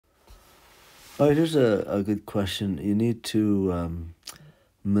All right, here's a good question. You need to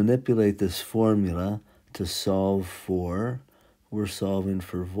manipulate this formula to solve for, we're solving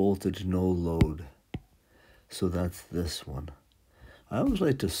for voltage no load. So that's this one. I always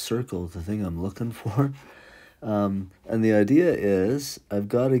like to circle the thing I'm looking for. And the idea is I've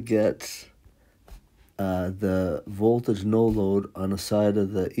got to get the voltage no load on the side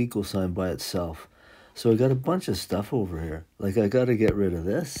of the equal sign by itself. So I got a bunch of stuff over here. Like I got to get rid of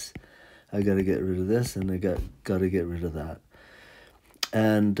this, I got to get rid of this, and I got to get rid of that.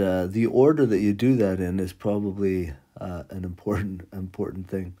 And the order that you do that in is probably an important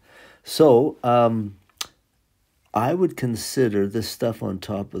thing. So I would consider this stuff on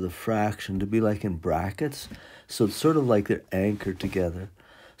top of the fraction to be like in brackets. So it's sort of like they're anchored together.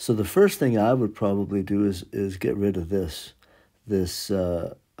 So the first thing I would probably do is get rid of this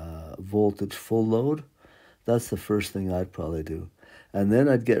voltage full load. That's the first thing I'd probably do. And then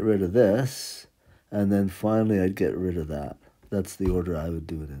I'd get rid of this, and then finally I'd get rid of that. That's the order I would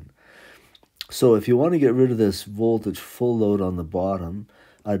do it in. So if you want to get rid of this voltage full load on the bottom,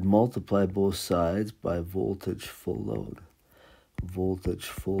 I'd multiply both sides by voltage full load. Voltage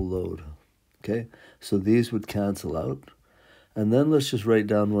full load. Okay, so these would cancel out. And then let's just write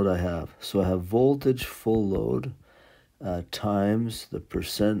down what I have. So I have voltage full load times the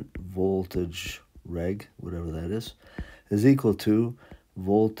percent voltage reg, whatever that is equal to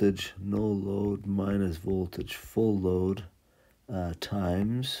voltage no load minus voltage full load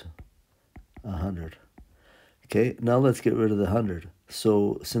times 100. Okay, now let's get rid of the 100.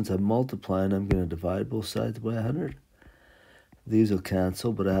 So since I'm multiplying, I'm going to divide both sides by 100. These will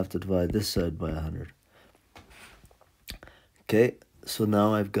cancel, but I have to divide this side by 100. Okay, so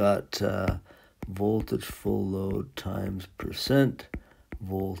now I've got voltage full load times percent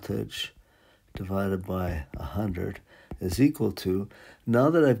voltage divided by 100 is equal to,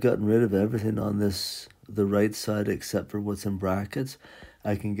 now that I've gotten rid of everything on the right side except for what's in brackets,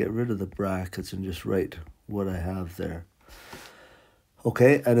 I can get rid of the brackets and just write what I have there.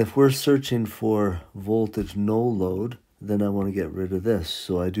 Okay, and if we're searching for voltage no load, then I want to get rid of this.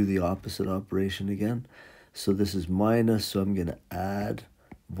 So I do the opposite operation again. So this is minus, so I'm going to add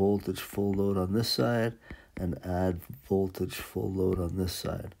voltage full load on this side and add voltage full load on this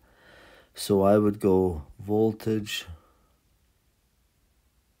side. So I would go voltage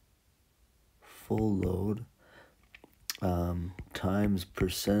full load times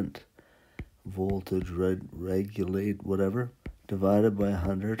percent voltage regulate whatever divided by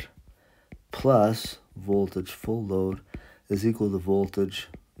 100 plus voltage full load is equal to voltage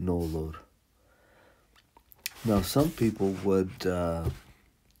no load. Now some people would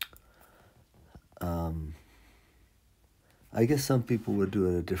I guess some people would do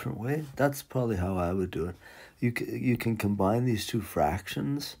it a different way. That's probably how I would do it. You can combine these two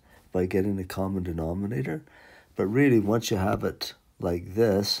fractions by getting a common denominator, but really once you have it like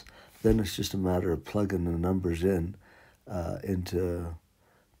this, then it's just a matter of plugging the numbers in into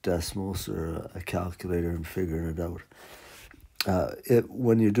decimals or a calculator and figuring it out.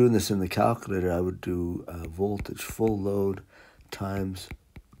 When you're doing this in the calculator, I would do voltage full load times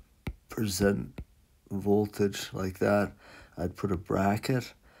percent voltage like that. I'd put a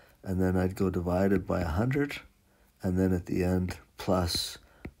bracket, and then I'd go divided by 100, and then at the end plus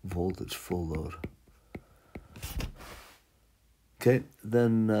voltage full load. Okay,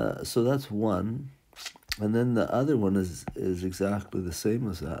 then so that's one, and then the other one is exactly the same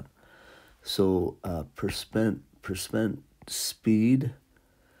as that. So percent speed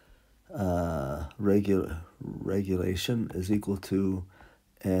regulation is equal to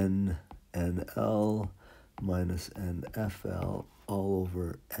NL minus NFL all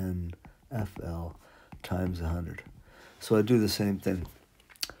over NFL times 100. So I do the same thing.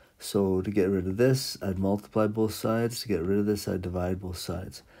 So to get rid of this, I'd multiply both sides. To get rid of this, I'd divide both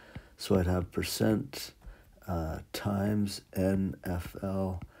sides. So I'd have percent times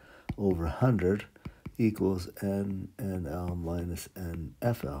NFL over 100 equals NL minus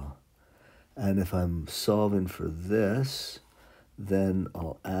NFL. And if I'm solving for this, then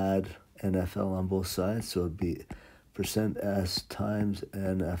I'll add NFL on both sides. So it'd be percent S times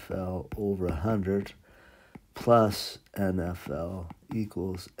NFL over 100 plus NFL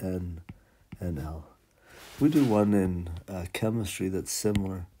equals NL. We do one in chemistry that's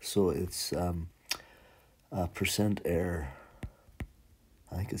similar. So it's percent error.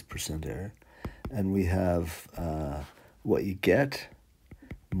 I think it's percent error. And we have what you get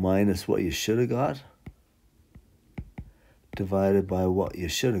minus what you should have got divided by what you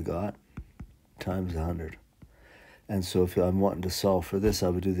should have got times 100. And so if I'm wanting to solve for this, I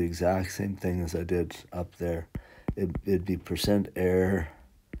would do the exact same thing as I did up there. It'd be percent error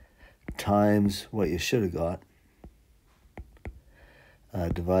times what you should have got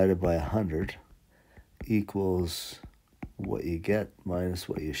divided by 100 equals what you get minus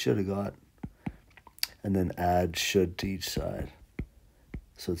what you should have got, and then add should to each side.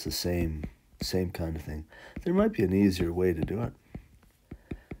 So it's the same kind of thing. There might be an easier way to do it.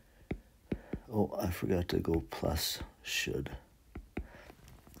 Oh, I forgot to go plus should.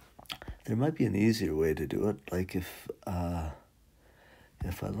 There might be an easier way to do it. Like if I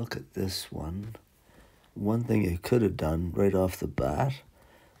look at this one thing you could have done right off the bat,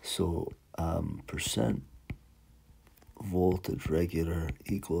 so percent voltage regular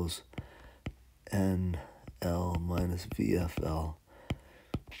equals NL minus VFL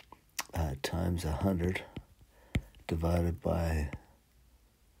times 100 divided by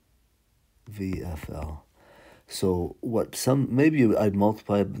VFL. So maybe I'd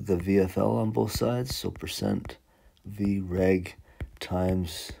multiply the VFL on both sides, so percent V reg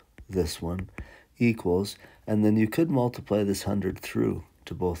times this one equals, and then you could multiply this 100 through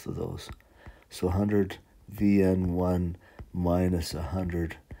to both of those. So 100 VN1 minus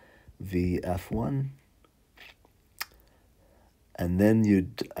 100 VF1. And then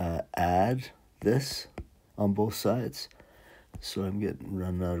you'd add this on both sides. So I'm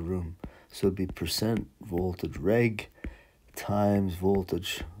running out of room. So it'd be percent voltage reg times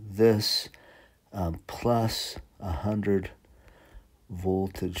voltage this plus 100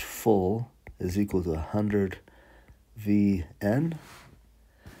 voltage full is equal to 100 VN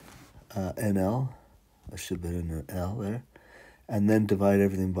NL. I should have been an L there. And then divide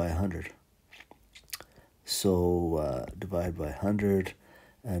everything by 100. So divide by 100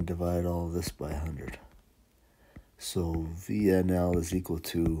 and divide all this by 100. So VNL is equal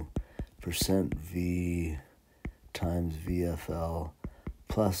to percent V times VFL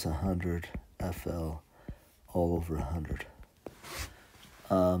plus 100 FL all over 100.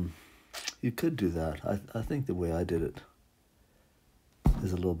 You could do that. I think the way I did it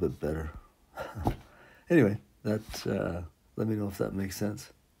is a little bit better. Anyway, let me know if that makes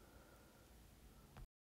sense.